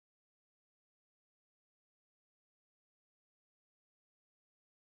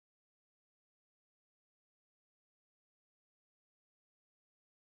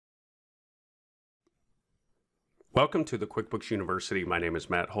Welcome to the QuickBooks University. My name is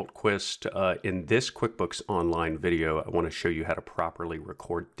Matt Holtquist. In this QuickBooks Online video, I want to show you how to properly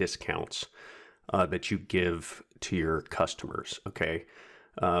record discounts that you give to your customers, okay?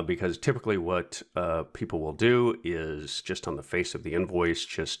 Because typically what people will do is just on the face of the invoice,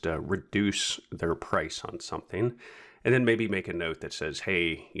 just reduce their price on something, and then maybe make a note that says,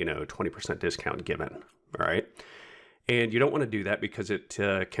 hey, 20% discount given, all right? And you don't want to do that because it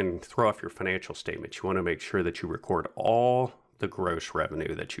can throw off your financial statements. You want to make sure that you record all the gross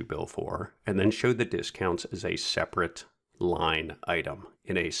revenue that you bill for and then show the discounts as a separate line item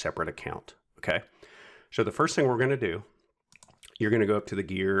in a separate account, okay? So the first thing we're going to do, you're going to go up to the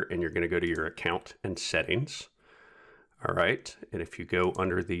gear and you're going to go to your account and settings, all right? And if you go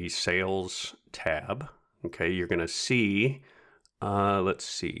under the sales tab, okay, you're going to see, let's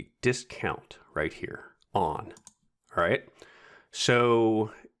see, discount right here on. All right,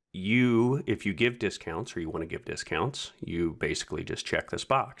 so if you give discounts or you want to give discounts, you basically just check this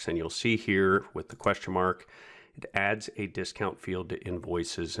box and you'll see here with the question mark, it adds a discount field to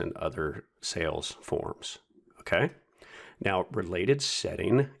invoices and other sales forms, okay? Now, related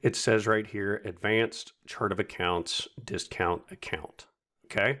setting, it says right here, advanced chart of accounts, discount account,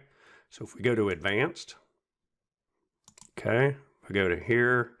 okay? So if we go to advanced, okay, we go to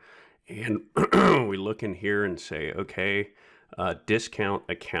here, and we look in here and say, okay, discount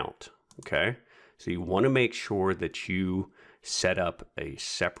account, okay? So you want to make sure that you set up a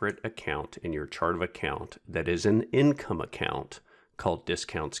separate account in your chart of account that is an income account called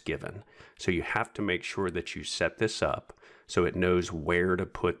discounts given. So you have to make sure that you set this up so it knows where to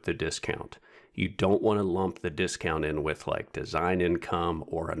put the discount. You don't want to lump the discount in with like design income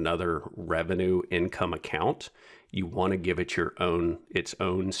or another revenue income account. You want to give it its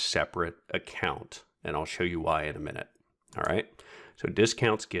own separate account, and I'll show you why in a minute. All right, so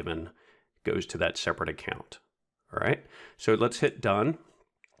discounts given goes to that separate account. All right, so let's hit done.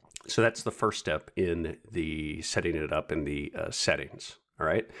 So that's the first step in the setting it up in the settings. All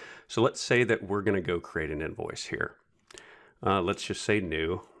right, so let's say that we're going to go create an invoice here. Let's just say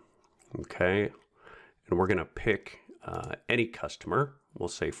new, okay, and we're going to pick any customer. We'll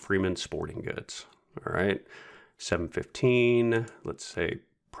say Freeman Sporting Goods. All right. 715, let's say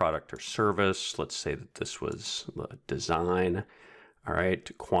product or service. Let's say that this was design. All right,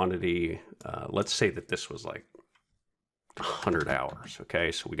 quantity. Let's say that this was like 100 hours.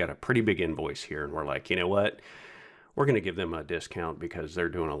 Okay, so we got a pretty big invoice here, and we're like, you know what? We're going to give them a discount because they're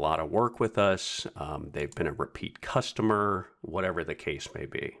doing a lot of work with us. They've been a repeat customer, whatever the case may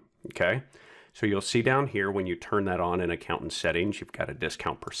be. Okay, so you'll see down here when you turn that on in accountant settings, you've got a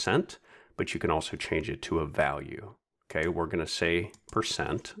discount percent. But you can also change it to a value. Okay, we're going to say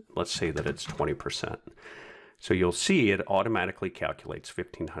percent. Let's say that it's 20%. So you'll see it automatically calculates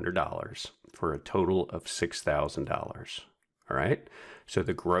 $1,500 for a total of $6,000. All right. So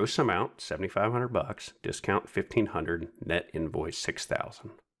the gross amount, $7,500, discount $1,500, net invoice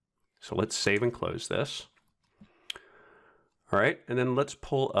 $6,000. So let's save and close this. All right, and then let's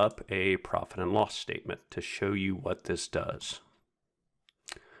pull up a profit and loss statement to show you what this does.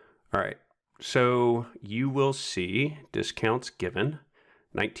 All right, so you will see discounts given,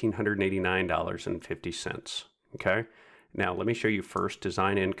 $1,989.50, okay? Now, let me show you first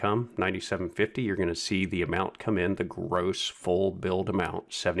design income, $97.50. You're gonna see the amount come in, the gross full billed amount,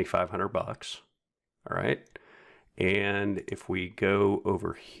 $7,500, all right? And if we go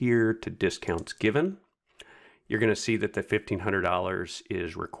over here to discounts given, you're gonna see that the $1,500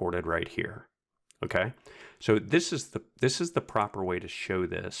 is recorded right here. Okay, so this is the proper way to show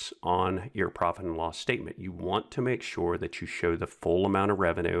this on your profit and loss statement. You want to make sure that you show the full amount of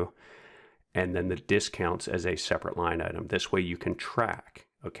revenue and then the discounts as a separate line item. This way you can track,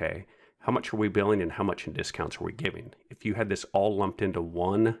 okay, how much are we billing and how much in discounts are we giving? If you had this all lumped into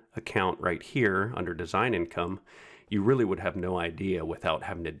one account right here under design income, you really would have no idea without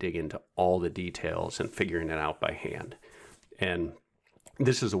having to dig into all the details and figuring it out by hand. And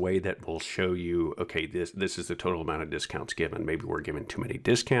this is a way that will show you, okay, this is the total amount of discounts given. Maybe we're giving too many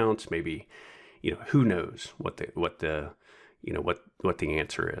discounts. Maybe, who knows what the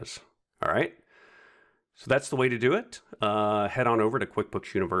answer is. All right. So that's the way to do it. Head on over to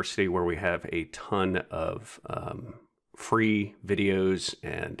QuickBooks University where we have a ton of free videos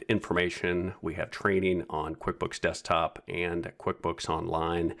and information. We have training on QuickBooks Desktop and QuickBooks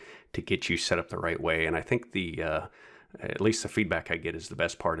Online to get you set up the right way. And I think at least the feedback I get is the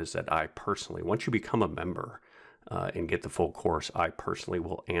best part is that I personally, once you become a member and get the full course, I personally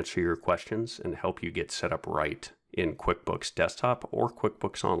will answer your questions and help you get set up right in QuickBooks Desktop or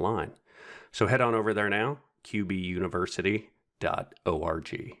QuickBooks Online. So head on over there now,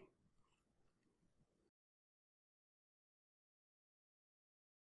 qbuniversity.org.